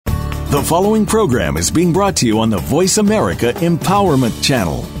The following program is being brought to you on the Voice America Empowerment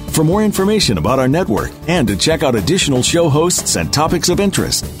Channel. For more information about our network and to check out additional show hosts and topics of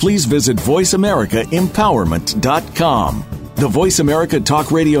interest, please visit voiceamericaempowerment.com. The Voice America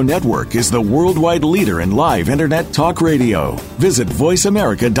Talk Radio Network is the worldwide leader in live Internet talk radio. Visit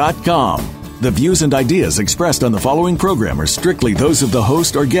voiceamerica.com. The views and ideas expressed on the following program are strictly those of the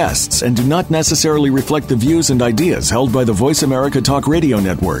host or guests and do not necessarily reflect the views and ideas held by the Voice America Talk Radio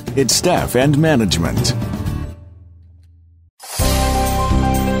Network, its staff, and management.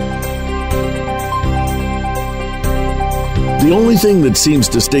 The only thing that seems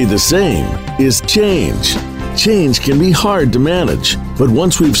to stay the same is change. Change can be hard to manage, but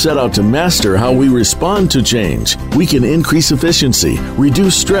once we've set out to master how we respond to change, we can increase efficiency,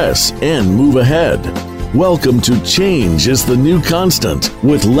 reduce stress, and move ahead. Welcome to Change is the New Constant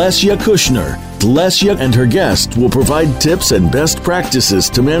with Lesya Kushner. Lesya and her guest will provide tips and best practices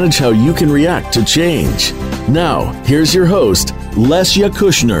to manage how you can react to change. Now, here's your host, Lesya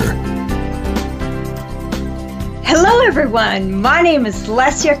Kushner. Hello, everyone. My name is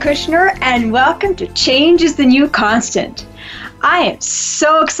Lesya Kushner, and welcome to Change is the New Constant. I am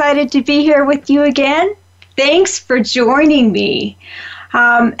so excited to be here with you again. Thanks for joining me.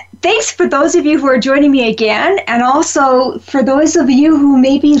 Thanks for those of you who are joining me again, and also for those of you who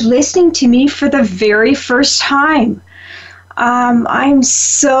may be listening to me for the very first time. I'm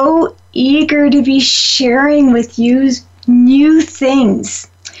so eager to be sharing with you new things.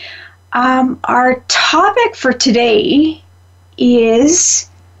 Our topic for today is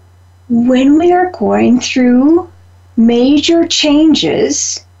when we are going through major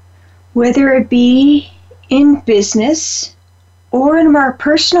changes, whether it be in business or in our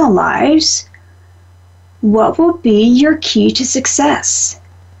personal lives, what will be your key to success?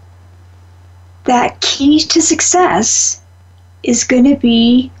 That key to success is going to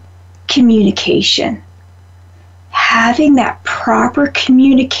be communication. Having that proper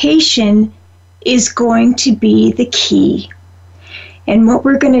communication is going to be the key. And what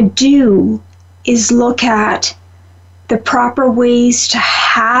we're going to do is look at the proper ways to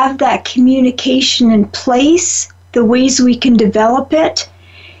have that communication in place, the ways we can develop it,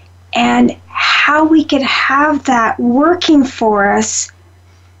 and how we can have that working for us,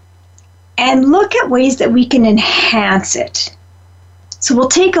 and look at ways that we can enhance it. So we'll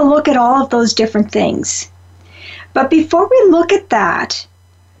take a look at all of those different things. But before we look at that,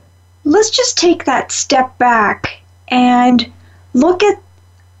 let's just take that step back and look at,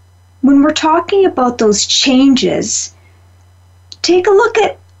 when we're talking about those changes, take a look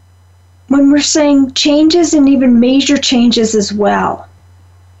at when we're saying changes and even major changes as well.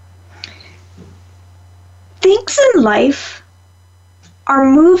 Things in life are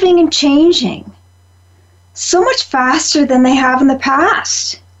moving and changing so much faster than they have in the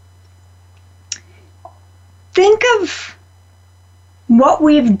past. Think of what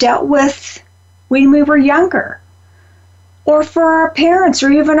we've dealt with when we were younger, or for our parents or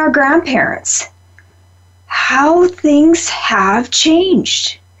even our grandparents. How things have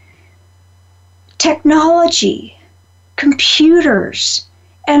changed. Technology, computers,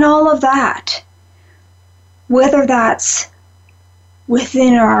 and all of that. Whether that's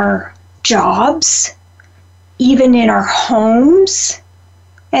within our jobs, even in our homes,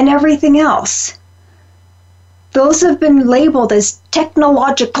 and everything else. Those have been labeled as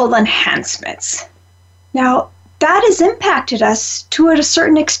technological enhancements. Now, that has impacted us to a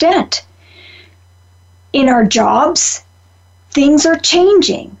certain extent. In our jobs, things are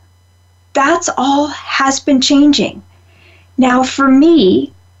changing. That's all has been changing. Now, for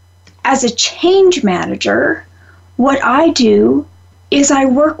me, as a change manager, what I do is I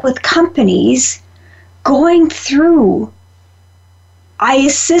work with companies going through. I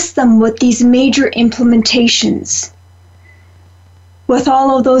assist them with these major implementations, with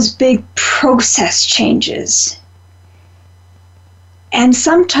all of those big process changes. And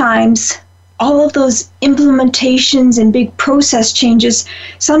sometimes all of those implementations and big process changes,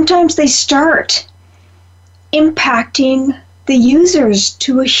 sometimes they start impacting the users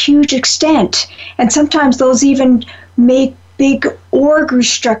to a huge extent. And sometimes those even make big org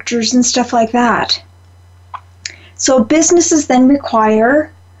structures and stuff like that. So businesses then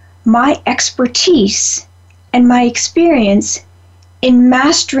require my expertise and my experience in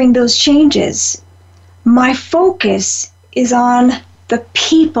mastering those changes. My focus is on the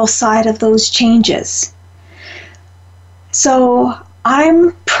people side of those changes. So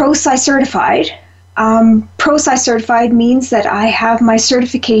I'm ProSci certified. ProSci certified means that I have my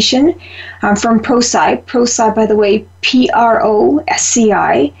certification from ProSci. ProSci, by the way,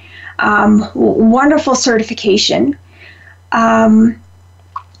 PROSCI. Wonderful certification.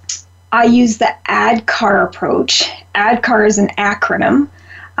 I use the ADKAR approach. ADKAR is an acronym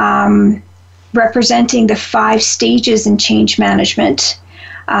representing the 5 stages in change management,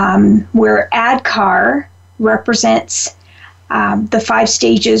 where ADKAR represents the 5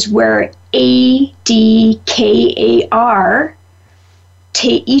 stages where A, D, K, A, R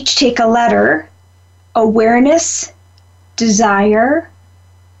each take a letter: awareness, desire,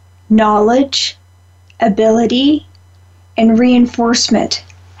 knowledge, ability, and reinforcement.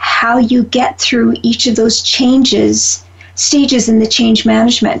 How you get through each of those stages in the change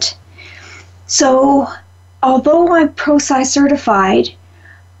management. So, although I'm ProSci certified,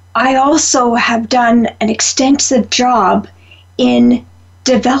 I also have done an extensive job in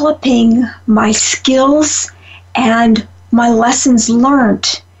developing my skills and my lessons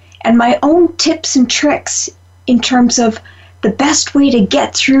learned and my own tips and tricks in terms of the best way to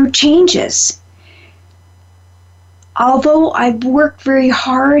get through changes. Although I've worked very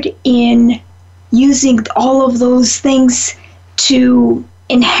hard in using all of those things to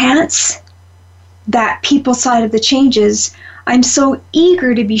enhance that people side of the changes, I'm so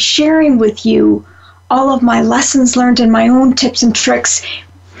eager to be sharing with you all of my lessons learned and my own tips and tricks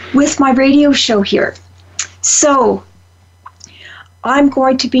with my radio show here. So I'm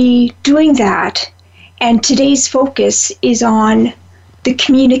going to be doing that, and today's focus is on the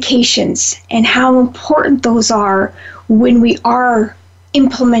communications and how important those are when we are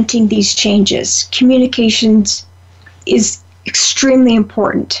implementing these changes. Communications is extremely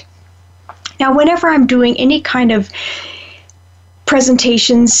important. Now, whenever I'm doing any kind of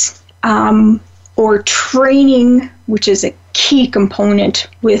presentations or training, which is a key component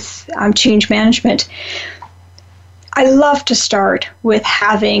with change management, I love to start with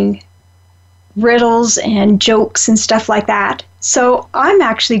having riddles and jokes and stuff like that. So I'm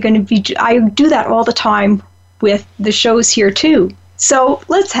actually going to I do that all the time with the shows here too. So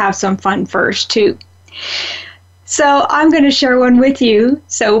let's have some fun first too. So I'm going to share one with you.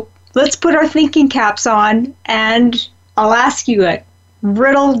 So let's put our thinking caps on, and I'll ask you a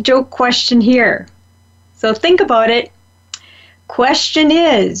riddle joke question here. So think about it. Question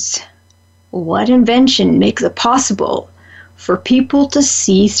is, what invention makes it possible for people to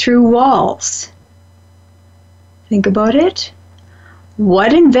see through walls? Think about it.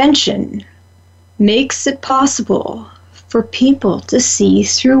 What invention makes it possible for people to see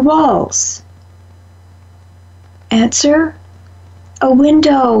through walls? Answer: a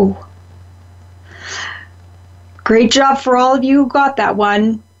window. Great job for all of you who got that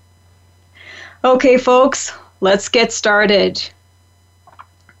one. Okay, folks, let's get started.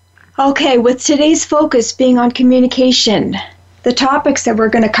 Okay, with today's focus being on communication, the topics that we're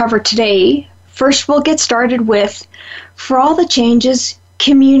going to cover today, first we'll get started with, for all the changes,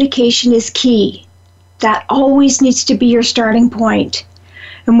 communication is key. That always needs to be your starting point.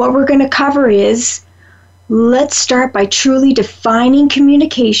 And what we're going to cover is, let's start by truly defining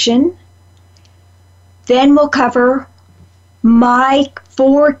communication. Then we'll cover my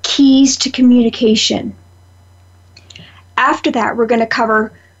 4 keys to communication. After that, we're going to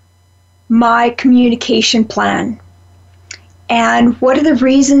cover my communication plan. And what are the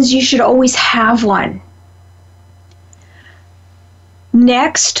reasons you should always have one?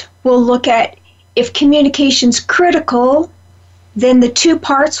 Next, we'll look at if communication's critical, then the 2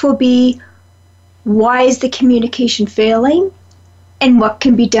 parts will be, why is the communication failing? And what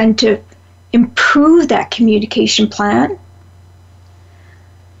can be done to improve that communication plan?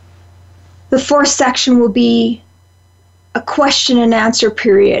 The 4th section will be a question and answer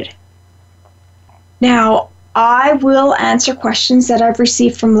period. Now, I will answer questions that I've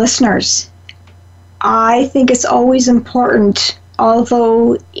received from listeners. I think it's always important,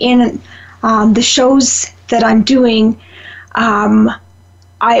 although in the shows that I'm doing,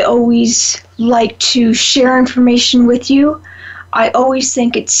 I always like to share information with you. I always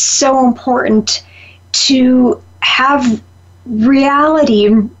think it's so important to have reality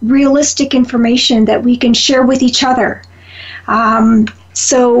and realistic information that we can share with each other.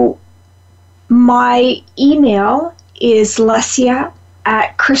 So my email is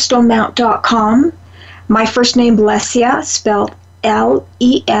lesia@crystalmount.com. My first name, Lesia, spelled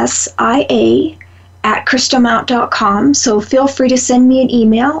Lesia, @crystalmount.com. So feel free to send me an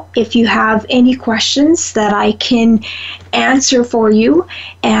email if you have any questions that I can answer for you,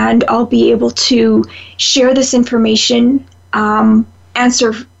 and I'll be able to share this information,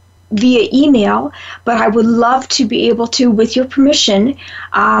 answer via email, but I would love to be able to, with your permission,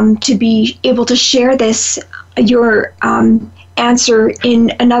 to be able to share your answer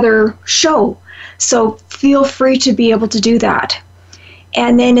in another show. So feel free to be able to do that.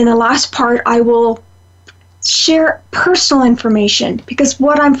 And then in the last part, I will share personal information, because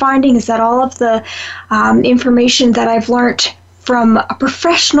what I'm finding is that all of the information that I've learned from a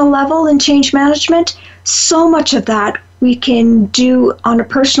professional level in change management, so much of that we can do on a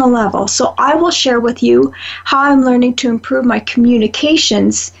personal level. So I will share with you how I'm learning to improve my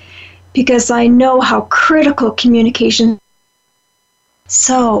communications, because I know how critical communication is.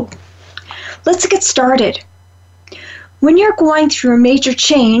 So let's get started. When you're going through a major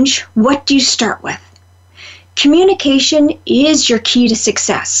change, what do you start with? Communication is your key to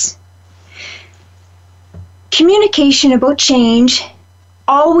success. Communication about change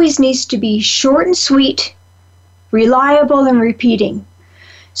always needs to be short and sweet, reliable and repeating.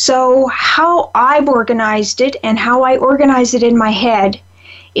 So how I've organized it and how I organize it in my head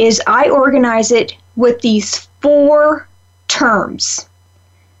is I organize it with these 4 terms: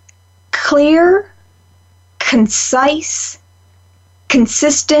 clear, concise,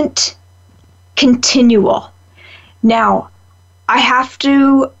 consistent, continual. Now, I have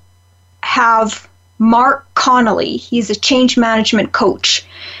to have Mark Connolly. He's a change management coach.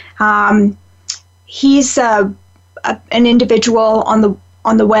 He's an individual on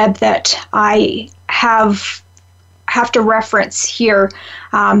the web that I have to reference here,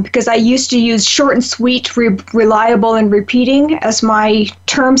 because I used to use short and sweet, reliable, and repeating as my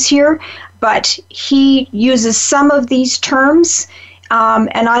terms here, but he uses some of these terms,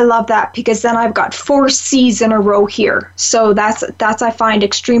 and I love that, because then I've got 4 C's in a row here. So that's I find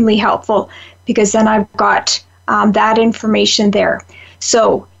extremely helpful, because then I've got that information there.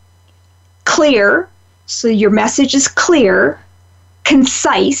 So clear, so your message is clear.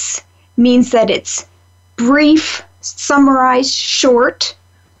 Concise means that it's brief, summarized, short.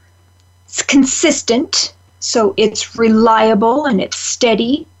 It's consistent, so it's reliable and it's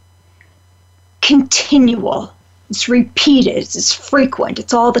steady. Continual, it's repeated, it's frequent,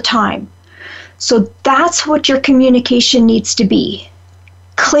 it's all the time. So that's what your communication needs to be: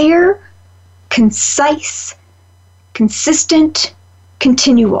 clear, concise, consistent,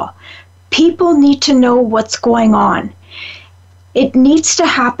 continual. People need to know what's going on. It needs to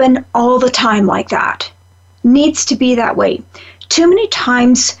happen all the time like that. Needs to be that way. Too many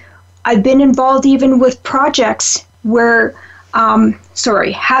times I've been involved even with projects where,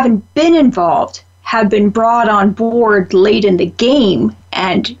 haven't been involved, have been brought on board late in the game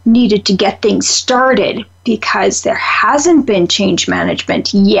and needed to get things started because there hasn't been change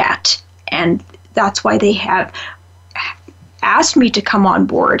management yet. And that's why they have asked me to come on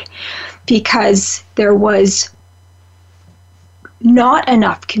board, because there was not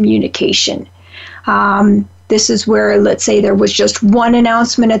enough communication. This is where, let's say, there was just one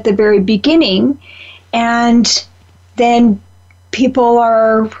announcement at the very beginning, and then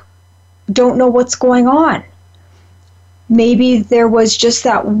people don't know what's going on. Maybe there was just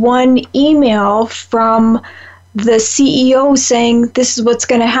that one email from the CEO saying this is what's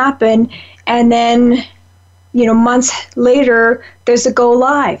going to happen, and then, months later, there's a go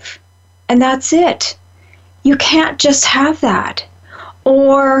live, and that's it. You can't just have that.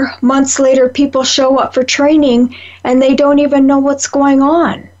 Or months later, people show up for training and they don't even know what's going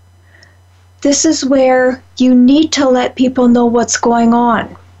on. This is where you need to let people know what's going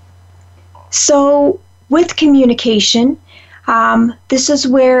on. So with communication, this is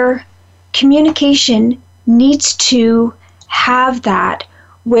where communication needs to have that,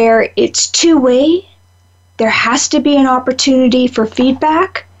 where it's two-way. There has to be an opportunity for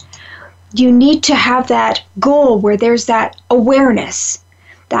feedback. You need to have that goal where there's that awareness.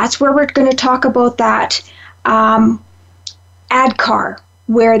 That's where we're going to talk about that ADKAR,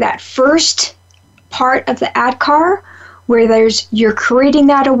 where that first part of the ADKAR, where you're creating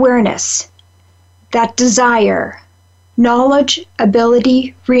that awareness, that desire, knowledge,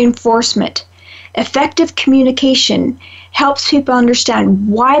 ability, reinforcement. Effective communication helps people understand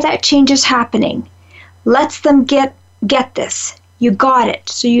why that change is happening, lets them get this. You got it.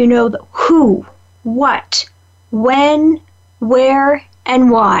 So you know the who, what, when, where, and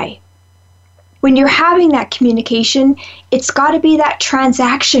why. When you're having that communication, it's got to be that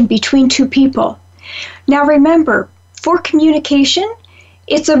transaction between 2 people. Now remember, for communication,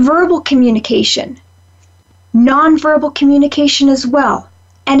 it's a verbal communication, nonverbal communication as well.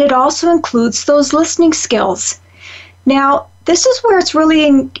 And it also includes those listening skills. Now, this is where it's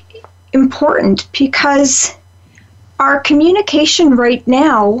really important, because our communication right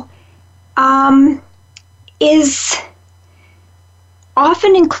now is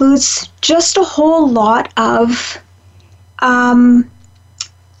often includes just a whole lot of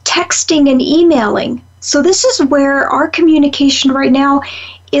texting and emailing. So this is where our communication right now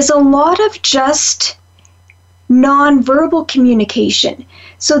is a lot of just nonverbal communication.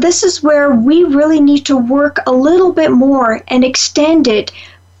 So this is where we really need to work a little bit more and extend it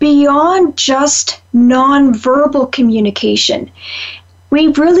beyond just nonverbal communication. We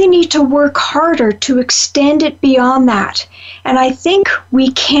really need to work harder to extend it beyond that. And I think we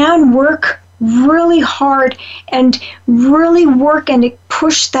can work really hard and really work and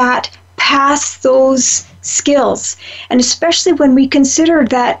push that past those skills. And especially when we consider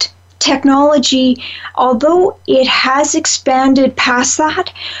that technology, although it has expanded past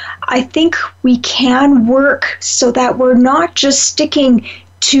that, I think we can work so that we're not just sticking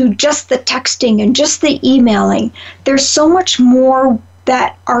to just the texting and just the emailing. There's so much more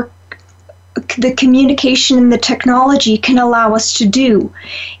that the communication and the technology can allow us to do.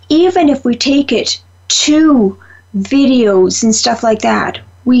 Even if we take it to videos and stuff like that,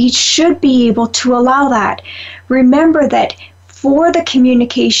 we should be able to allow that. Remember that for the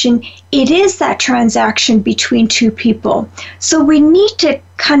communication, it is that transaction between two people. So we need to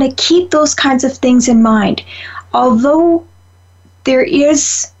kind of keep those kinds of things in mind. Although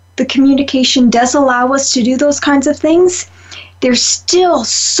the communication does allow us to do those kinds of things, there's still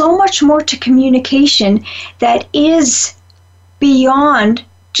so much more to communication that is beyond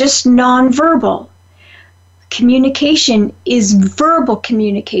just nonverbal. Communication is verbal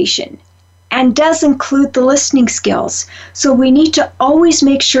communication and does include the listening skills. So we need to always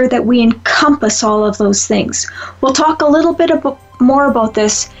make sure that we encompass all of those things. We'll talk a little bit more about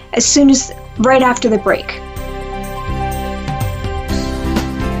this right after the break.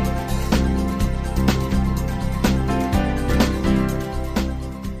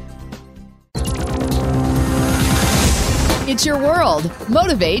 It's your world.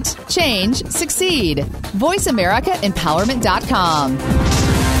 Motivate, change, succeed. VoiceAmericaEmpowerment.com.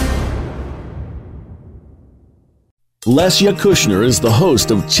 Lesya Kushner is the host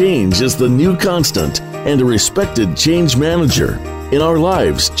of Change is the New Constant and a respected change manager. In our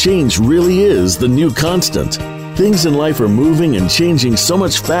lives, change really is the new constant. Things in life are moving and changing so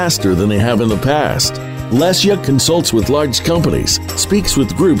much faster than they have in the past. Lesya consults with large companies, speaks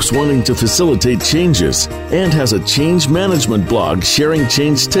with groups wanting to facilitate changes, and has a change management blog sharing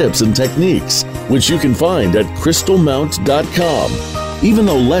change tips and techniques, which you can find at crystalmount.com. Even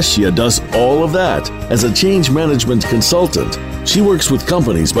though Lesya does all of that, as a change management consultant, she works with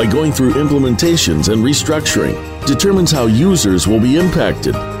companies by going through implementations and restructuring, determines how users will be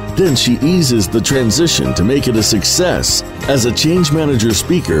impacted. Then she eases the transition to make it a success. As a change manager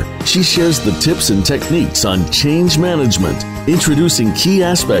speaker, she shares the tips and techniques on change management, introducing key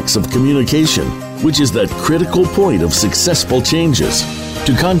aspects of communication, which is that critical point of successful changes.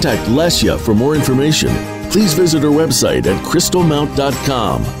 To contact Lesya for more information, please visit her website at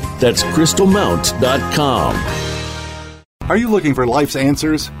crystalmount.com. That's crystalmount.com. Are you looking for life's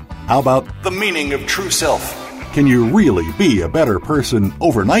answers? How about the meaning of true self? Can you really be a better person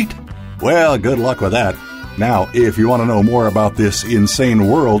overnight? Well, good luck with that. Now, if you want to know more about this insane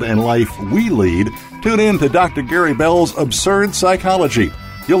world and life we lead, tune in to Dr. Gary Bell's Absurd Psychology.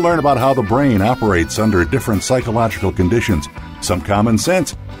 You'll learn about how the brain operates under different psychological conditions. Some common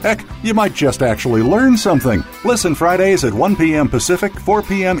sense. Heck, you might just actually learn something. Listen Fridays at 1 p.m. Pacific, 4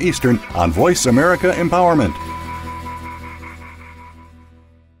 p.m. Eastern on Voice America Empowerment.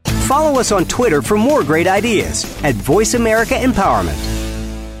 Follow us on Twitter for more great ideas at Voice America Empowerment.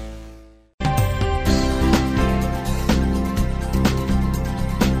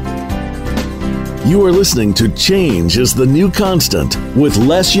 You are listening to Change is the New Constant with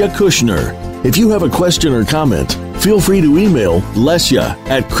Lesya Kushner. If you have a question or comment, feel free to email Lesya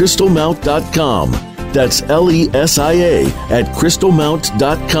at crystalmount.com. That's Lesia at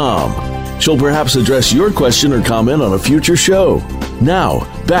crystalmount.com. She'll perhaps address your question or comment on a future show. Now,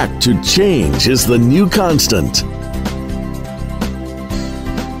 back to Change is the New Constant.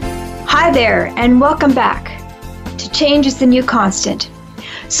 Hi there, and welcome back to Change is the New Constant.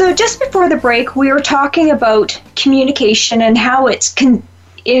 So just before the break, we were talking about communication and how it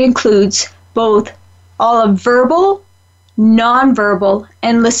includes both all of verbal, nonverbal,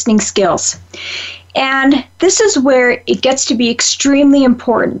 and listening skills. And this is where it gets to be extremely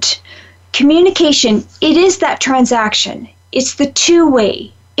important. Communication, it is that transaction. It's the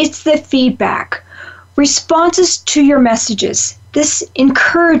two-way. It's the feedback. Responses to your messages. This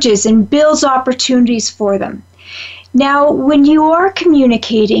encourages and builds opportunities for them. Now, when you are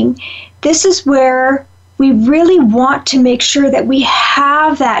communicating, this is where we really want to make sure that we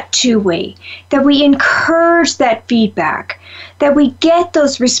have that two-way, that we encourage that feedback, that we get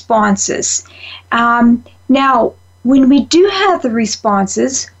those responses. Now, when we do have the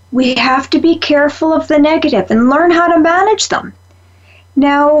responses, we have to be careful of the negative and learn how to manage them.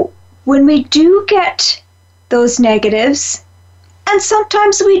 Now, when we do get those negatives, And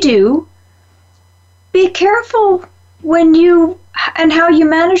sometimes we do. Be careful when you and how you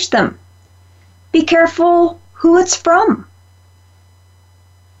manage them. Be careful who it's from,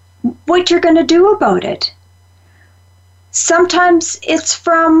 what you're going to do about it. Sometimes it's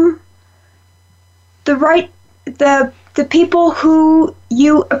from the people who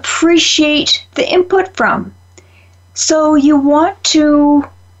you appreciate the input from. So you want to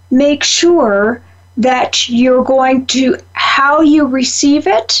make sure that you're going to, how you receive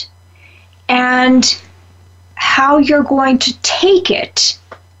it and how you're going to take it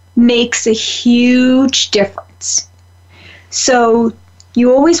makes a huge difference. So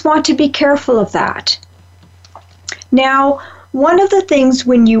you always want to be careful of that. Now, one of the things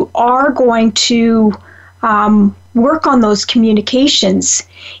when you are going to work on those communications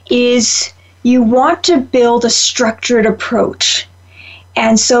is you want to build a structured approach.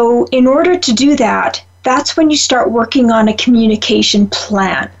 And so in order to do that, that's when you start working on a communication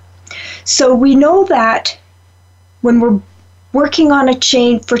plan. So we know that when we're working on a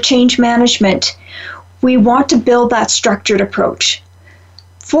change management, we want to build that structured approach.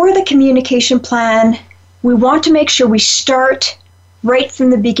 For the communication plan, we want to make sure we start right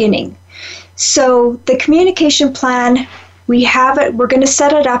from the beginning. So the communication plan, we're going to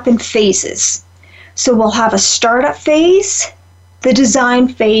set it up in phases. So we'll have a startup phase, the design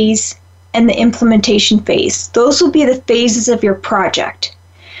phase, and the implementation phase. Those will be the phases of your project.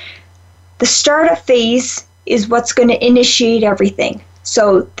 The startup phase is what's going to initiate everything.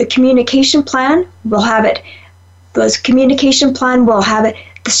 So the communication plan will have it. The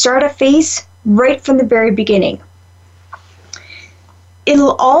startup phase right from the very beginning.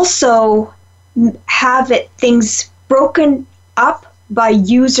 It'll also have things broken up by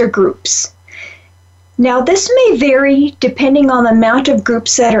user groups. Now, this may vary depending on the amount of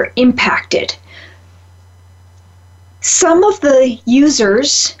groups that are impacted. Some of the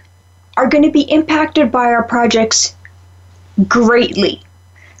users are going to be impacted by our projects greatly.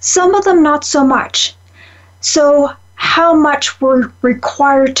 Some of them not so much. So how much we're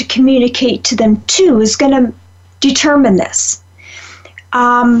required to communicate to them too is going to determine this.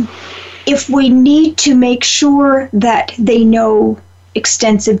 If we need to make sure that they know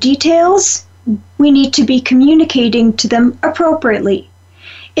extensive details, we need to be communicating to them appropriately.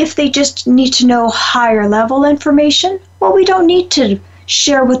 If they just need to know higher level information, well, we don't need to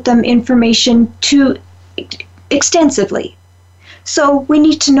share with them information too extensively. So we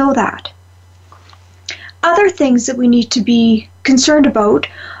need to know that. Other things that we need to be concerned about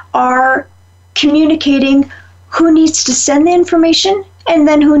are communicating who needs to send the information and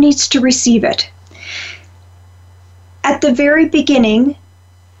then who needs to receive it. At the very beginning,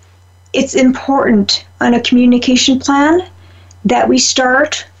 it's important on a communication plan that we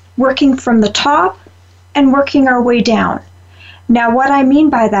start working from the top and working our way down. Now, what I mean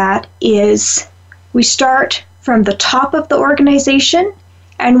by that is we start from the top of the organization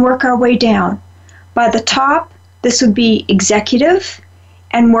and work our way down. By the top, this would be executive,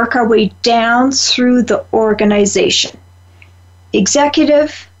 and work our way down through the organization.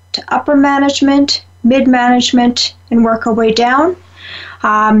 Executive to upper management, mid-management, and work our way down.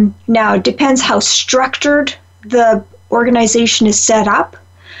 Now, it depends how structured the organization is set up.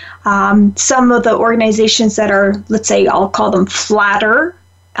 Some of the organizations that are, let's say, I'll call them flatter,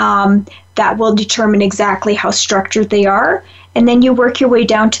 that will determine exactly how structured they are. And then you work your way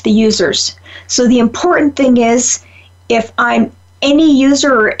down to the users. So the important thing is, if I'm any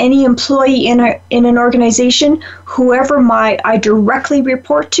user or any employee in an organization, whoever I directly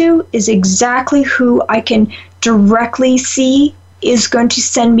report to is exactly who I can directly see is going to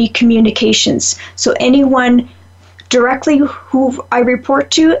send me communications. So anyone directly who I report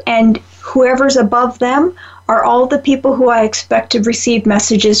to and whoever's above them are all the people who I expect to receive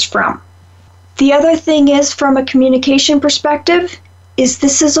messages from. The other thing is, from a communication perspective, is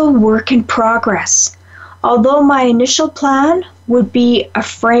this is a work in progress. Although my initial plan would be a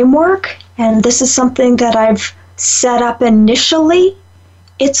framework, and this is something that I've set up initially,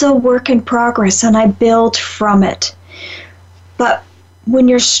 it's a work in progress and I build from it. But when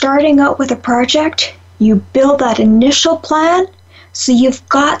you're starting out with a project, you build that initial plan so you've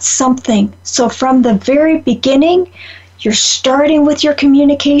got something. So from the very beginning, you're starting with your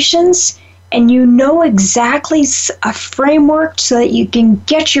communications and you know exactly a framework so that you can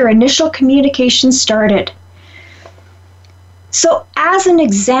get your initial communication started. So as an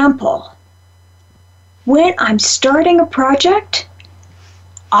example, when I'm starting a project,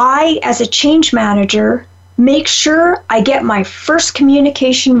 I, as a change manager, make sure I get my first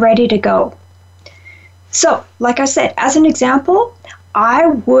communication ready to go. So, like I said, as an example, I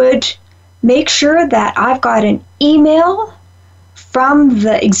would make sure that I've got an email from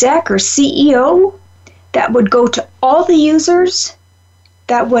the exec or CEO that would go to all the users,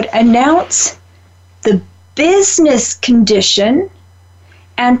 that would announce the business condition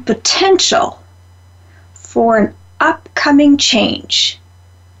and potential for an upcoming change,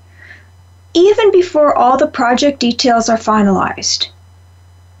 even before all the project details are finalized.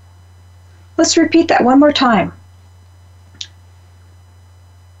 Let's repeat that one more time.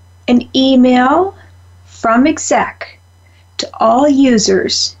 An email from exec to all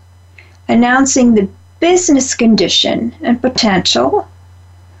users announcing the business condition and potential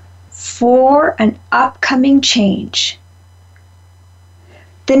for an upcoming change.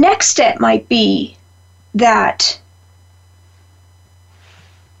 The next step might be that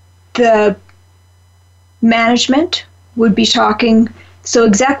the management would be talking, so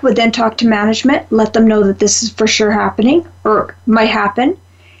exec would then talk to management, let them know that this is for sure happening or might happen,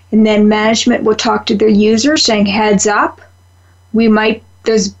 and then management would talk to their users saying, heads up,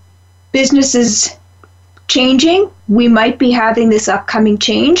 there's businesses changing, we might be having this upcoming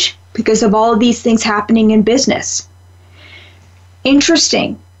change because of all of these things happening in business.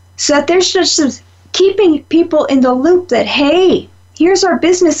 Interesting. So that there's just keeping people in the loop that, hey, here's our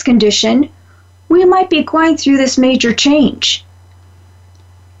business condition. We might be going through this major change.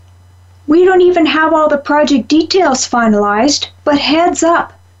 We don't even have all the project details finalized, but heads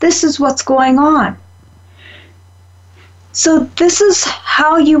up, this is what's going on. So this is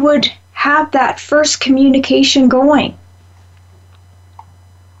how you would have that first communication going.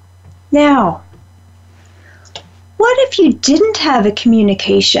 Now, what if you didn't have a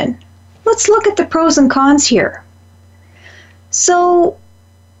communication? Let's look at the pros and cons here. So,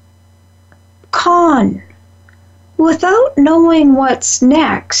 con, without knowing what's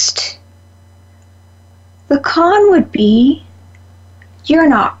next, the con would be you're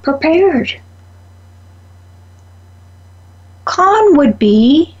not prepared. Con would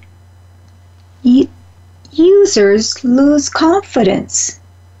be users lose confidence.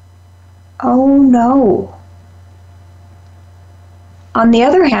 Oh no. On the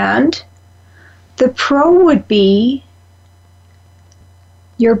other hand, the pro would be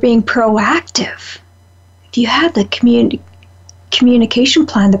you're being proactive. If you have the communication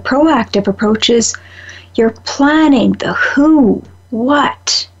plan, the proactive approach is you're planning the who,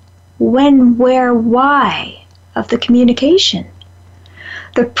 what, when, where, why of the communication.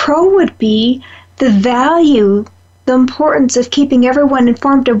 The pro would be the value, the importance of keeping everyone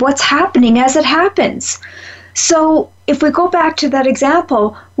informed of what's happening as it happens. So if we go back to that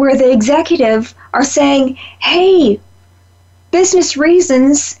example where the executive are saying, hey, business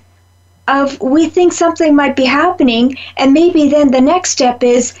reasons of we think something might be happening, and maybe then the next step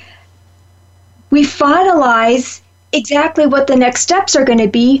is we finalize exactly what the next steps are going to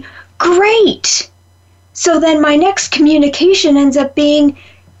be. Great. So then my next communication ends up being,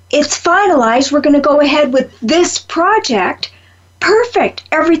 it's finalized, we're going to go ahead with this project. Perfect.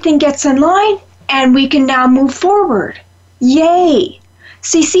 Everything gets in line and we can now move forward. Yay.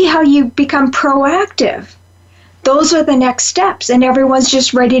 So you see how you become proactive. Those are the next steps and everyone's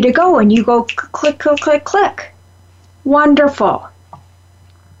just ready to go and you go click, click, click, click. Wonderful.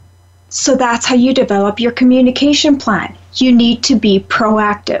 So that's how you develop your communication plan. You need to be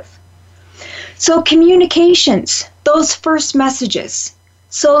proactive. So communications, those first messages.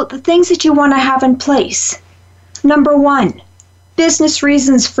 So the things that you want to have in place. Number 1, business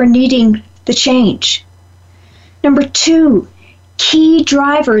reasons for needing the change. Number 2, key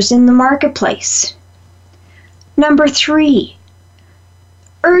drivers in the marketplace. Number 3,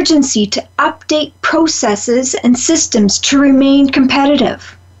 urgency to update processes and systems to remain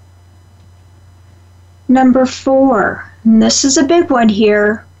competitive. Number 4, and this is a big one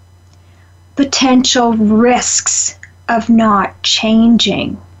here, potential risks of not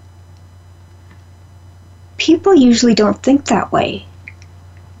changing. People usually don't think that way.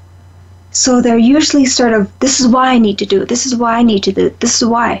 So they're usually sort of, this is why I need to do it, this is why I need to do it, this is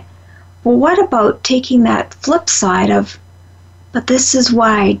why. Well, what about taking that flip side of, but this is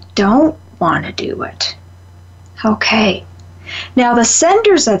why I don't want to do it? Okay. Now the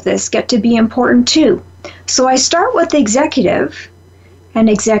senders of this get to be important too. So I start with the executive, and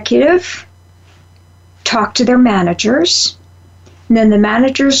executive talk to their managers, and then the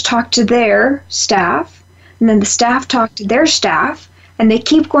managers talk to their staff, and then the staff talk to their staff, and they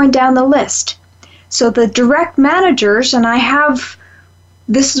keep going down the list. So the direct managers, and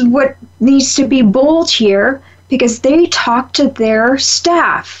this is what needs to be bold here, because they talk to their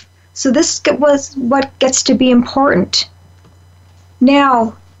staff. So this was what gets to be important.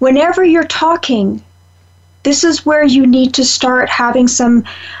 Now, whenever you're talking, this is where you need to start having some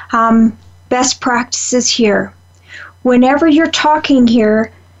best practices here. whenever you're talking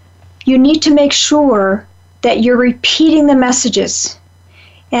here, you need to make sure that you're repeating the messages.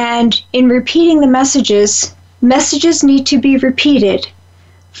 And in repeating the messages need to be repeated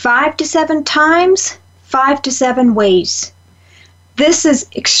 5 to 7 times, 5 to 7 ways. This is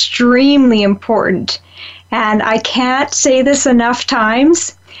extremely important, and I can't say this enough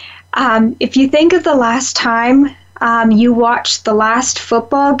times. If you think of the last time you watched the last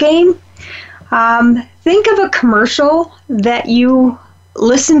football game, think of a commercial that you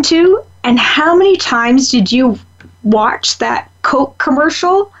listened to, and how many times did you watch that Coke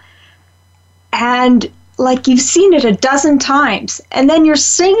commercial? And like you've seen it a dozen times, and then you're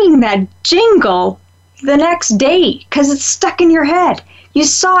singing that jingle the next day because it's stuck in your head. You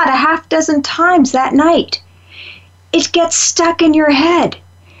saw it a half dozen times that night. It gets stuck in your head.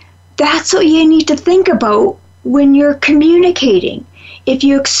 That's what you need to think about when you're communicating. If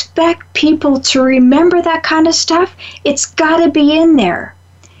you expect people to remember that kind of stuff, it's got to be in there.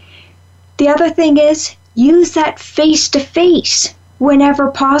 The other thing is, use that face-to-face whenever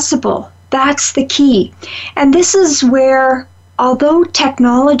possible. That's the key. And this is where, although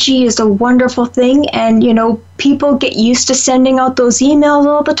technology is a wonderful thing and, people get used to sending out those emails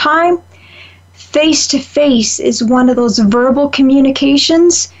all the time, face-to-face is one of those verbal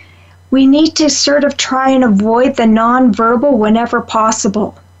communications. We need to sort of try and avoid the nonverbal whenever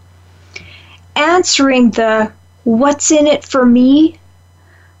possible. Answering the "what's in it for me"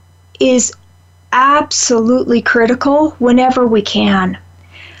 is absolutely critical whenever we can.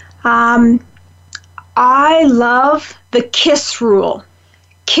 I love the KISS rule.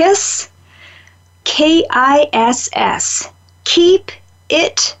 KISS, K-I-S-S. Keep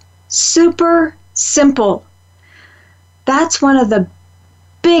it super simple. That's one of the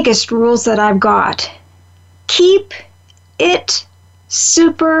biggest rules that I've got. Keep it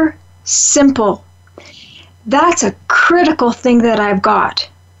super simple. That's a critical thing that I've got.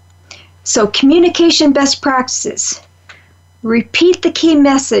 So, communication best practices. Repeat the key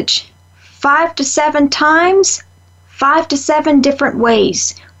message 5 to 7 times, 5 to 7 different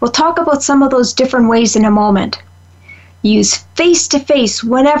ways. We'll talk about some of those different ways in a moment. Use face-to-face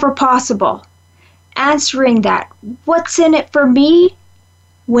whenever possible. Answering that "what's in it for me"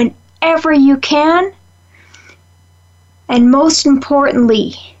 whenever you can. And most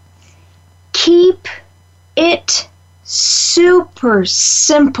importantly, keep it super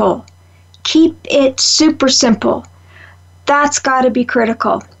simple. Keep it super simple. That's got to be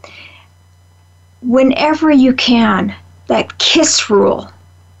critical. Whenever you can, that KISS rule,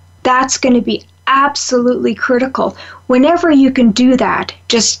 that's going to be absolutely critical. Whenever you can do that,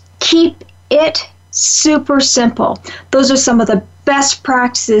 just keep it super simple. Those are some of the best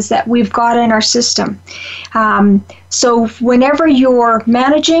practices that we've got in our system. So whenever you're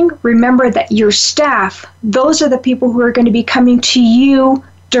managing, remember that your staff, those are the people who are going to be coming to you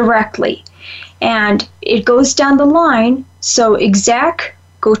directly. And it goes down the line. So exec,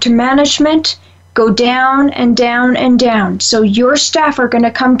 go to management, go down and down and down. So your staff are going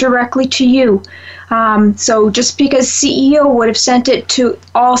to come directly to you. So just because CEO would have sent it to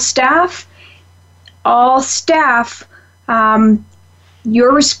all staff,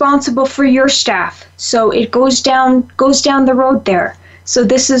 you're responsible for your staff. So it goes down the road there. So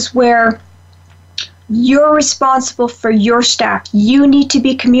this is where you're responsible for your staff. You need to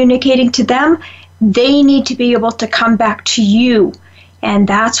be communicating to them. They need to be able to come back to you. And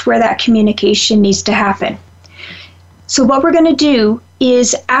that's where that communication needs to happen. So what we're going to do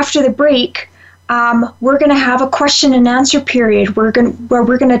is, after the break, we're going to have a question and answer period where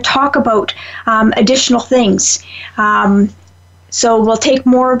we're going to talk about additional things. So we'll take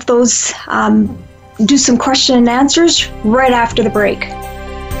more of those, do some question and answers right after the break.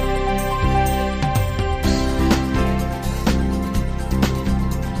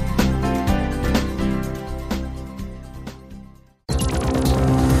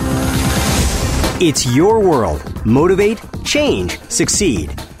 It's your world. Motivate, change, succeed.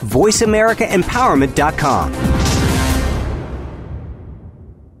 VoiceAmericaEmpowerment.com.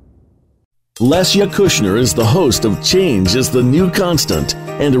 Lesya Kushner is the host of Change is the New Constant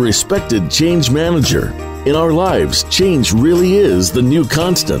and a respected change manager. In our lives, change really is the new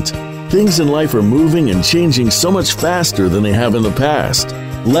constant. Things in life are moving and changing so much faster than they have in the past.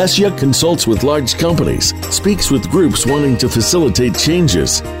 Lesya consults with large companies, speaks with groups wanting to facilitate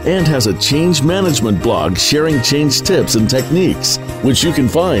changes, and has a change management blog sharing change tips and techniques, which you can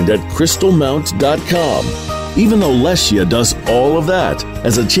find at crystalmount.com. Even though Lesya does all of that,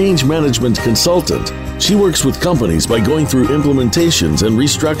 as a change management consultant, she works with companies by going through implementations and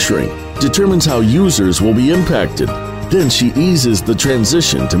restructuring, determines how users will be impacted, Then she eases the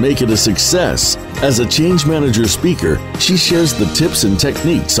transition to make it a success. As a change manager speaker, she shares the tips and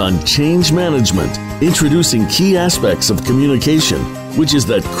techniques on change management, introducing key aspects of communication, which is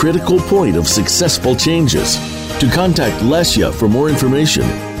that critical point of successful changes. To contact Lesya for more information,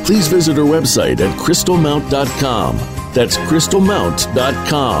 please visit her website at crystalmount.com. That's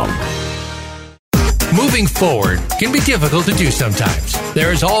crystalmount.com. Moving forward can be difficult to do sometimes.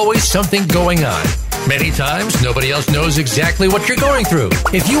 There is always something going on. Many times, nobody else knows exactly what you're going through.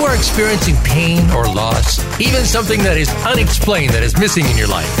 If you are experiencing pain or loss, even something that is unexplained that is missing in your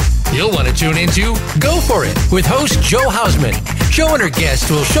life, you'll want to tune into Go For It with host Joe Hausman. Joe and her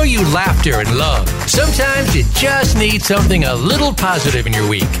guests will show you laughter and love. Sometimes you just need something a little positive in your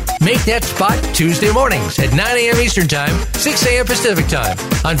week. Make that spot Tuesday mornings at 9 a.m. Eastern Time, 6 a.m. Pacific Time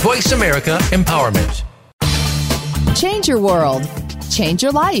on Voice America Empowerment. Change your world. Change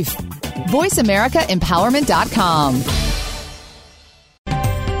your life. VoiceAmericaEmpowerment.com.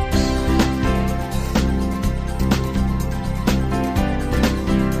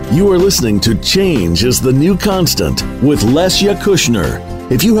 You are listening to Change is the New Constant with Lesya Kushner.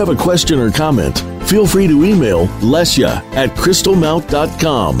 If you have a question or comment, feel free to email Lesya at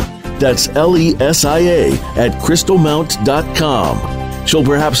crystalmount.com. That's Lesia at crystalmount.com. She'll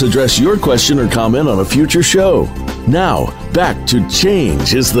perhaps address your question or comment on a future show. Now, back to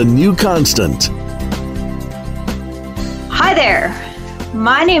Change is the New Constant. Hi there.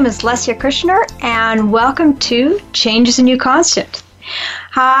 My name is Lesya Kushner, and welcome to Change is a New Constant.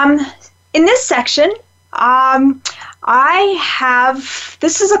 In this section,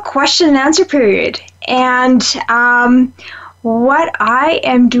 this is a question and answer period, and what I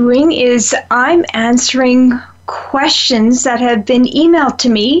am doing is I'm answering questions that have been emailed to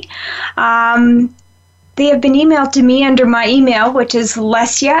me. They have been emailed to me under my email, which is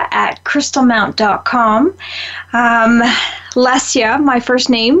Lesya at crystalmount.com. Lesya, my first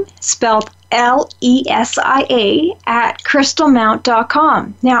name, spelled Lesia at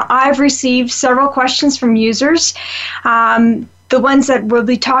crystalmount.com. Now, I've received several questions from users. The ones that we'll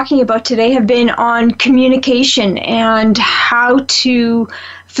be talking about today have been on communication and how to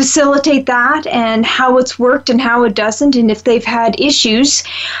facilitate that and how it's worked and how it doesn't and if they've had issues.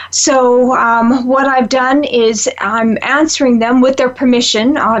 So what I've done is I'm answering them with their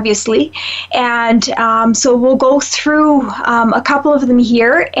permission, obviously. And so we'll go through a couple of them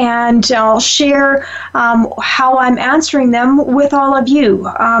here, and I'll share how I'm answering them with all of you.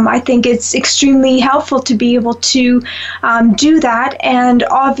 I think it's extremely helpful to be able to do that and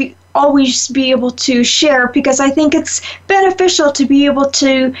always be able to share, because I think it's beneficial to be able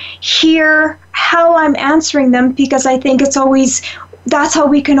to hear how I'm answering them, because I think that's how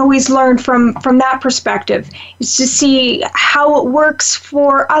we can always learn from that perspective, is to see how it works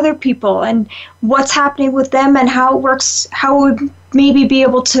for other people and what's happening with them and how it works, how it would maybe be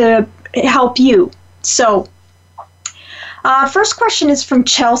able to help you. So first question is from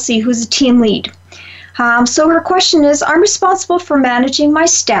Chelsea, who's a team lead. So her question is, I'm responsible for managing my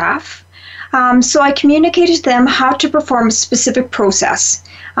staff, so I communicated to them how to perform a specific process.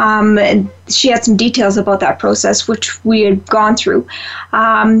 And she had some details about that process, which we had gone through.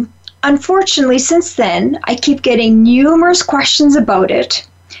 Unfortunately, since then, I keep getting numerous questions about it,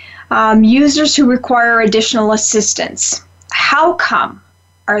 users who require additional assistance. How come?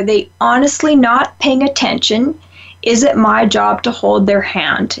 Are they honestly not paying attention? Is it my job to hold their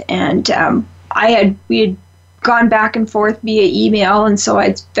hand? And we had gone back and forth via email, and so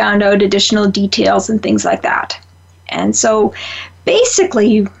I found out additional details and things like that. And so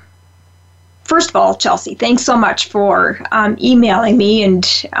basically, first of all, Chelsea, thanks so much for emailing me, and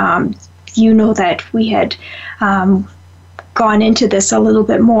you know that we had gone into this a little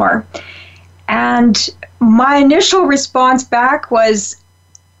bit more. And my initial response back was,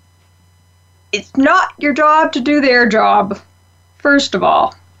 it's not your job to do their job, first of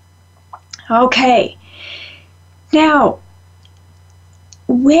all. Okay, now,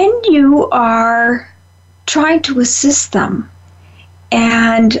 when you are trying to assist them,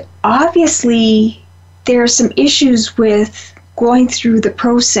 and obviously there are some issues with going through the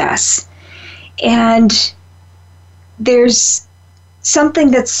process, and there's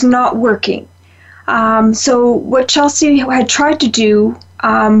something that's not working. So what Chelsea had tried to do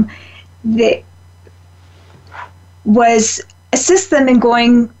was assist them in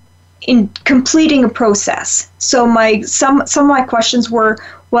completing a process. So some of my questions were,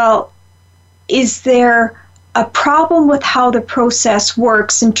 well, is there a problem with how the process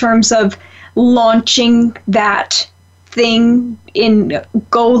works in terms of launching that thing in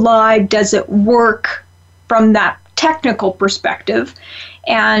Go Live? Does it work from that technical perspective?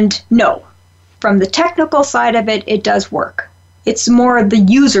 And no, from the technical side of it, it does work. It's more the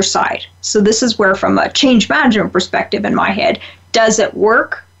user side. So this is where, from a change management perspective in my head, does it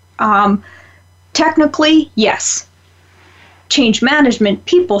work? Technically, yes. Change management,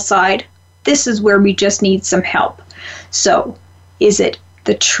 people side, this is where we just need some help. So is it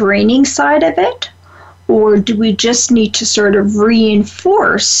the training side of it, or do we just need to sort of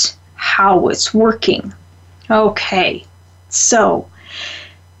reinforce how it's working? Okay, so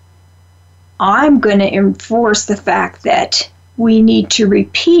I'm going to enforce the fact that we need to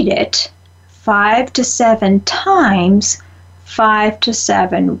repeat it 5 to 7 times, 5 to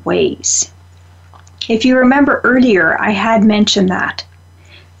 7 ways. If you remember earlier, I had mentioned that.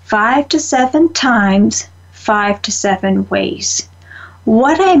 5 to 7 times, 5 to 7 ways.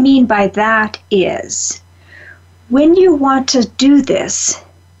 What I mean by that is, when you want to do this,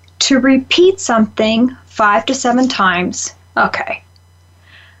 to repeat something 5 to 7 times, okay,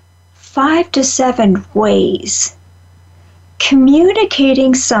 5 to 7 ways.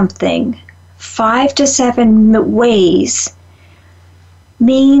 Communicating something 5 to 7 ways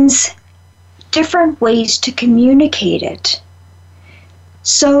means different ways to communicate it.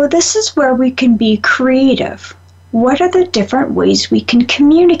 So this is where we can be creative. What are the different ways we can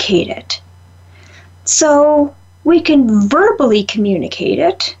communicate it? So we can verbally communicate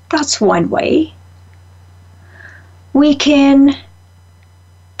it. That's one way.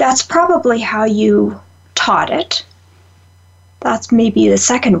 That's probably how you taught it. That's maybe the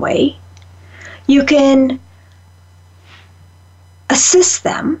second way. You can assist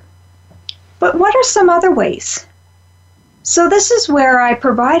them. But what are some other ways? So this is where I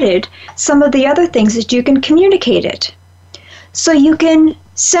provided some of the other things that you can communicate it. So you can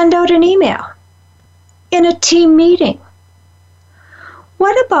send out an email in a team meeting.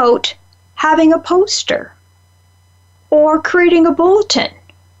 What about having a poster or creating a bulletin?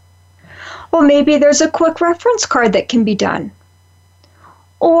 Or maybe there's a quick reference card that can be done.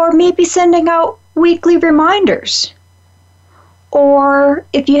 Or maybe sending out weekly reminders. Or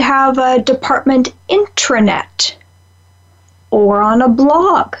if you have a department intranet, or on a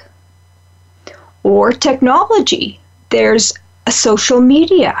blog, or technology, there's a social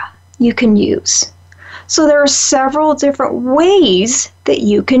media you can use. So there are several different ways that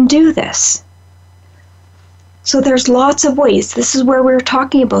you can do this. So there's lots of ways. This is where we're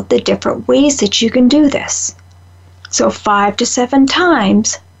talking about the different ways that you can do this. So 5 to 7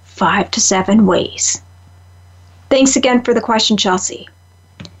 times, 5 to 7 ways. Thanks again for the question, Chelsea.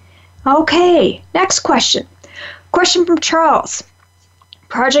 Okay, next question. Question from Charles,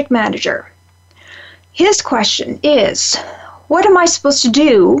 project manager. His question is, what am I supposed to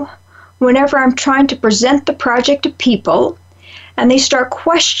do whenever I'm trying to present the project to people and they start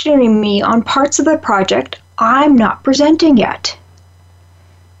questioning me on parts of the project I'm not presenting yet?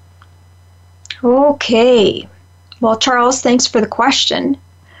 Okay. Well, Charles, thanks for the question.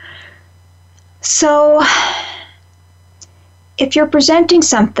 So, if you're presenting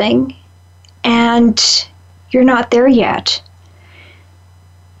something and you're not there yet,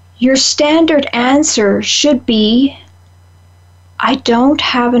 your standard answer should be, I don't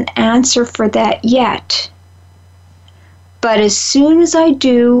have an answer for that yet. But as soon as I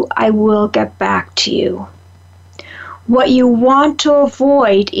do, I will get back to you. What you want to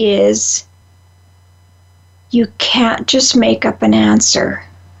avoid is you can't just make up an answer.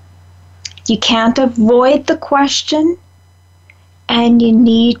 You can't avoid the question, and you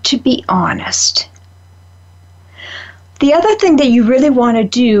need to be honest. The other thing that you really want to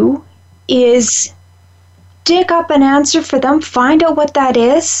do is dig up an answer for them, find out what that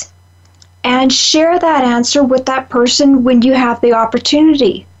is, and share that answer with that person when you have the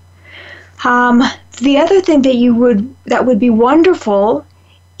opportunity. The other thing that would be wonderful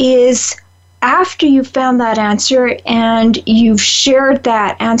is after you've found that answer and you've shared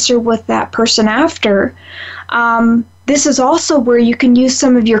that answer with that person after, this is also where you can use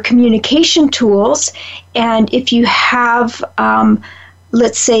some of your communication tools. And if you have,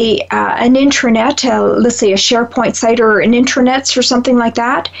 let's say, an intranet, let's say a SharePoint site or an intranet or something like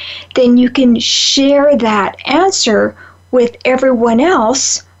that, then you can share that answer with everyone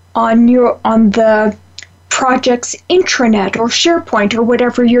else on the project's intranet or SharePoint or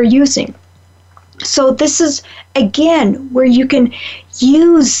whatever you're using. So this is, again, where you can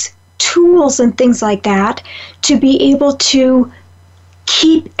use tools and things like that to be able to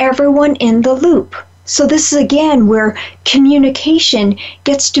keep everyone in the loop. So this is, again, where communication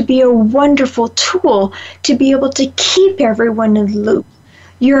gets to be a wonderful tool to be able to keep everyone in the loop.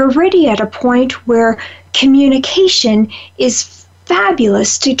 You're already at a point where communication is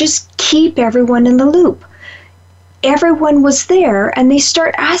fabulous to just keep everyone in the loop. everyone was there and they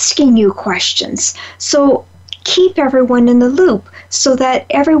start asking you questions. So keep everyone in the loop so that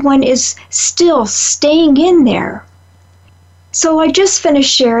everyone is still staying in there. So I just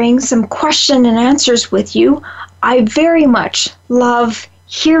finished sharing some question and answers with you. I very much love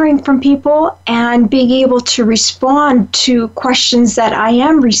hearing from people and being able to respond to questions that I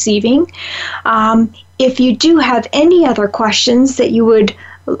am receiving. If you do have any other questions that you would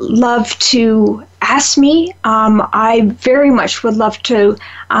love to ask me, I very much would love to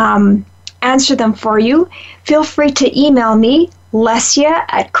answer them for you. Feel free to email me,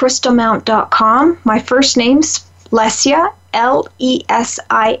 Lesia@crystalmount.com. My first name's Lesia,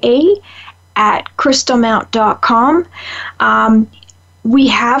 Lesia, @crystalmount.com. We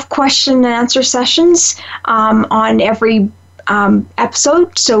have question and answer sessions on every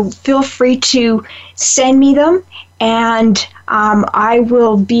episode, so feel free to send me them, and I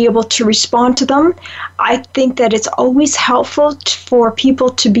will be able to respond to them. I think that it's always helpful for people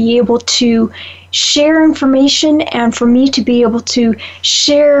to be able to share information and for me to be able to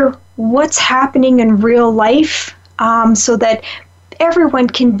share what's happening in real life, so that everyone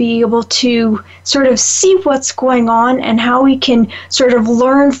can be able to sort of see what's going on and how we can sort of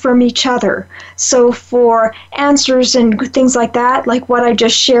learn from each other. So for answers and things like that, like what I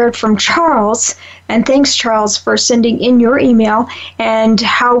just shared from Charles, and thanks Charles for sending in your email, and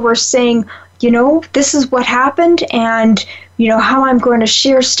how we're saying, this is what happened, and how I'm going to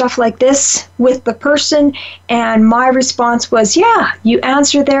share stuff like this with the person. And my response was, yeah, you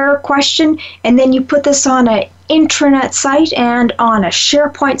answer their question and then you put this on an intranet site and on a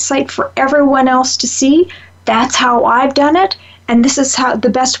SharePoint site for everyone else to see. That's how I've done it, and this is how the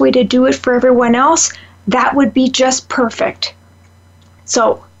best way to do it for everyone else. That would be just perfect.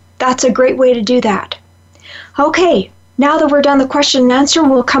 So that's a great way to do that. Okay, now that we're done the question and answer,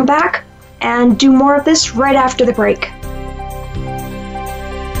 we'll come back and do more of this right after the break.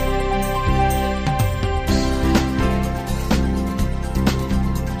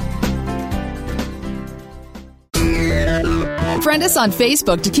 Friend us on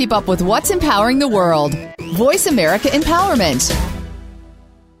Facebook to keep up with what's empowering the world. Voice America Empowerment.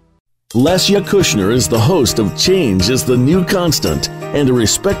 Lesia Kushner is the host of Change is the New Constant and a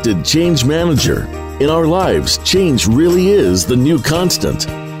respected change manager. In our lives, change really is the new constant.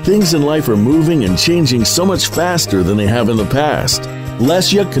 Things in life are moving and changing so much faster than they have in the past.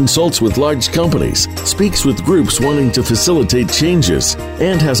 Lesia consults with large companies, speaks with groups wanting to facilitate changes,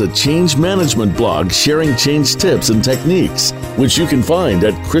 and has a change management blog sharing change tips and techniques, which you can find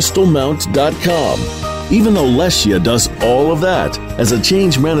at crystalmount.com. Even though Lesia does all of that, as a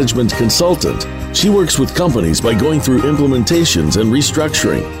change management consultant, she works with companies by going through implementations and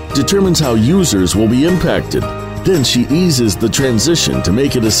restructuring, determines how users will be impacted. Then she eases the transition to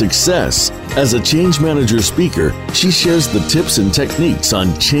make it a success. As a change manager speaker, she shares the tips and techniques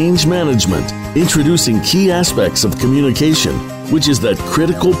on change management, introducing key aspects of communication, which is that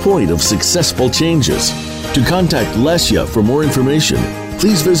critical point of successful changes. To contact Lesia for more information,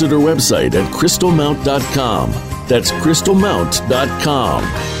 please visit her website at crystalmount.com. That's crystalmount.com.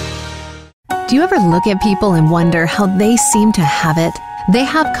 Do you ever look at people and wonder how they seem to have it? They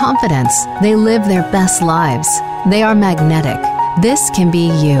have confidence. They live their best lives. They are magnetic. This can be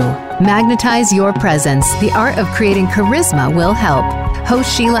you. Magnetize your presence. The art of creating charisma will help.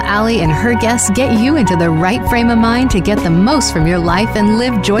 Host Sheila Alley and her guests get you into the right frame of mind to get the most from your life and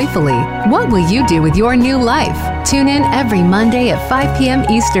live joyfully. What will you do with your new life? Tune in every Monday at 5 p.m.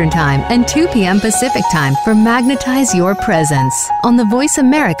 Eastern Time and 2 p.m. Pacific Time for Magnetize Your Presence on the Voice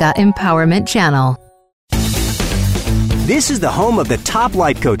America Empowerment Channel. This is the home of the top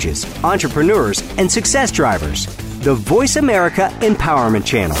life coaches, entrepreneurs, and success drivers. The Voice America Empowerment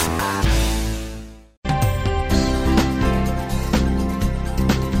Channel.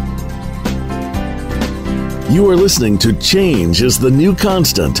 You are listening to Change is the New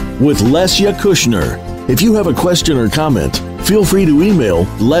Constant with Lesia Kushner. If you have a question or comment, feel free to email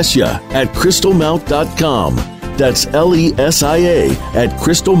Lesia at crystalmount.com. That's Lesia at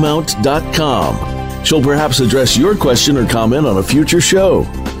crystalmount.com. She'll perhaps address your question or comment on a future show.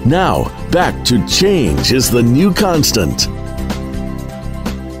 Now, back to Change is the New Constant.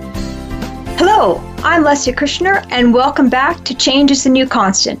 Hello, I'm Lesia Kushner, and welcome back to Change is the New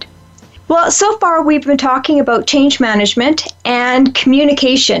Constant. Well, so far we've been talking about change management and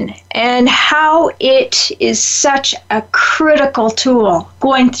communication and how it is such a critical tool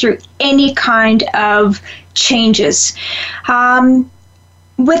going through any kind of changes.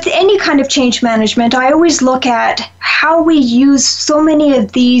 With any kind of change management, I always look at how we use so many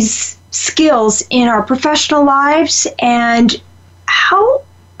of these skills in our professional lives and how,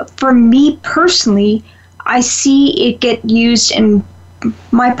 for me personally, I see it get used in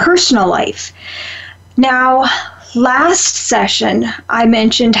my personal life. Now, last session, I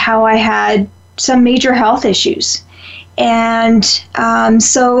mentioned how I had some major health issues. And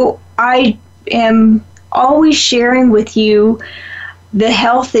so I am always sharing with you the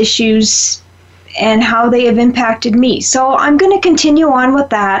health issues and how they have impacted me. So I'm going to continue on with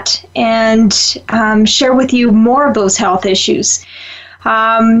that and share with you more of those health issues.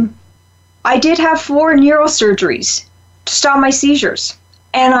 I did have 4 neurosurgeries to stop my seizures.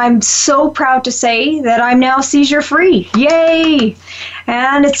 And I'm so proud to say that I'm now seizure-free. Yay!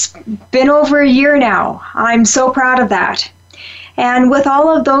 And it's been over a year now. I'm so proud of that. And with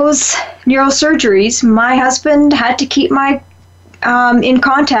all of those neurosurgeries, my husband had to keep my in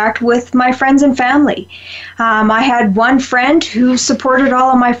contact with my friends and family. I had one friend who supported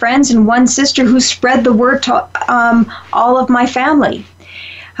all of my friends and one sister who spread the word to all of my family.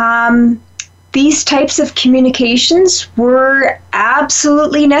 These types of communications were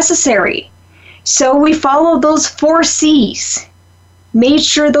absolutely necessary. So we followed those 4 C's, made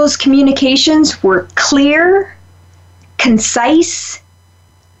sure those communications were clear, concise,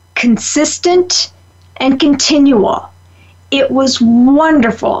 consistent, and continual. It was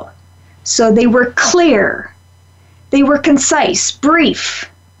wonderful. So they were clear, they were concise, brief,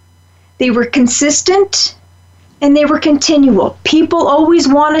 they were consistent, and they were continual. People always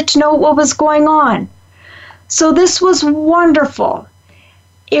wanted to know what was going on. So this was wonderful.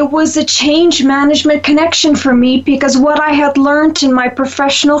 It was a change management connection for me because what I had learned in my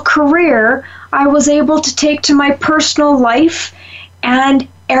professional career, I was able to take to my personal life, and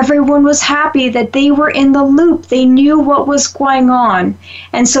everyone was happy that they were in the loop. They knew what was going on.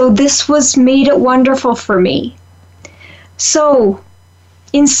 And so this made it wonderful for me. So,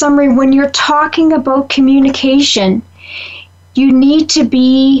 in summary, when you're talking about communication, you need to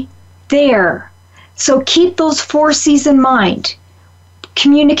be there. So keep those 4 C's in mind.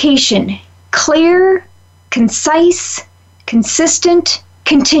 Communication, clear, concise, consistent,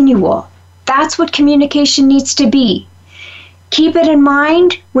 continual. That's what communication needs to be. Keep it in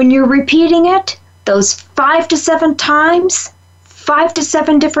mind when you're repeating it, those 5 to 7 times, 5 to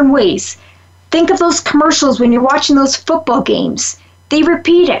 7 different ways. Think of those commercials when you're watching those football games. They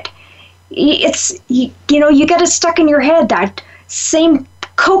repeat it. It's, you get it stuck in your head, that same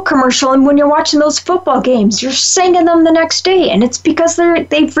Coke commercial, and when you're watching those football games, you're singing them the next day, and it's because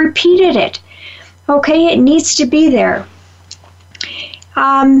they've repeated it. Okay, it needs to be there.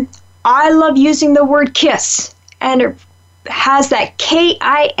 I love using the word KISS, and it has that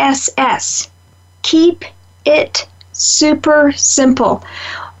KISS. Keep it super simple.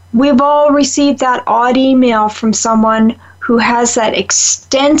 We've all received that odd email from someone who has that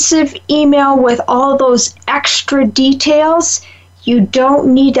extensive email with all those extra details. You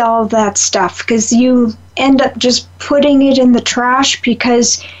don't need all that stuff because you end up just putting it in the trash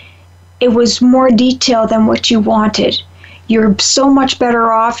because it was more detailed than what you wanted. You're so much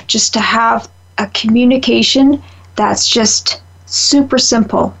better off just to have a communication that's just super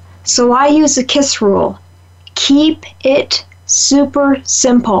simple. So I use the KISS rule. Keep it super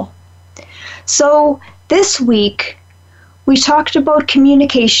simple. So this week, we talked about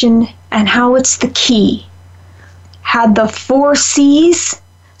communication and how it's the key. Had the 4 C's,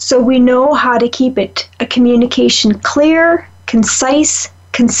 so we know how to keep it a communication clear, concise,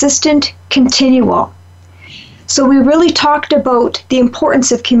 consistent, continual. So we really talked about the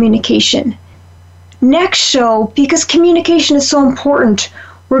importance of communication. Next show, because communication is so important,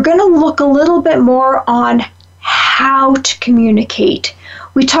 we're going to look a little bit more on how to communicate.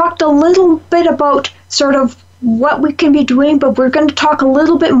 We talked a little bit about sort of what we can be doing, but we're going to talk a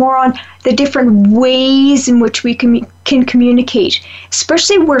little bit more on the different ways in which we can communicate,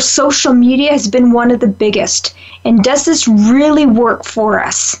 especially where social media has been one of the biggest. And does this really work for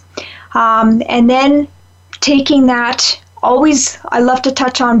us? And then taking that, always, I love to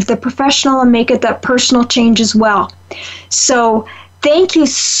touch on the professional and make it that personal change as well. So thank you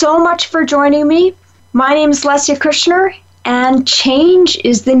so much for joining me. My name is Leslie Kushner, and change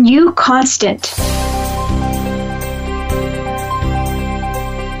is the new constant.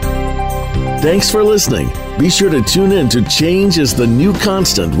 Thanks for listening. Be sure to tune in to Change is the New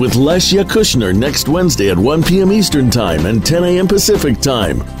Constant with Leslie Kushner next Wednesday at 1 p.m. Eastern Time and 10 a.m. Pacific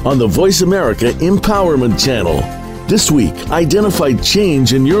Time on the Voice America Empowerment Channel. This week, identify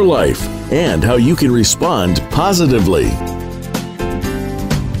change in your life and how you can respond positively.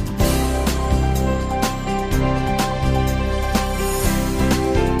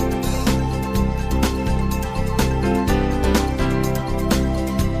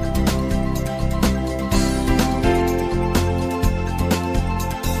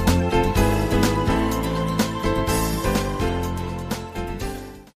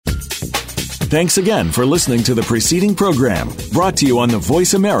 Thanks again for listening to the preceding program, brought to you on the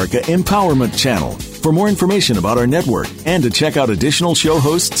Voice America Empowerment Channel. For more information about our network and to check out additional show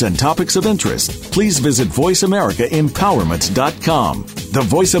hosts and topics of interest, please visit voiceamericaempowerment.com. The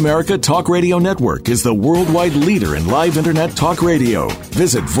Voice America Talk Radio Network is the worldwide leader in live Internet talk radio.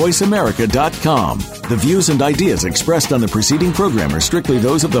 Visit voiceamerica.com. The views and ideas expressed on the preceding program are strictly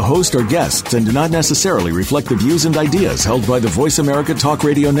those of the host or guests and do not necessarily reflect the views and ideas held by the Voice America Talk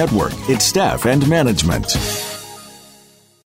Radio Network, its staff, and management.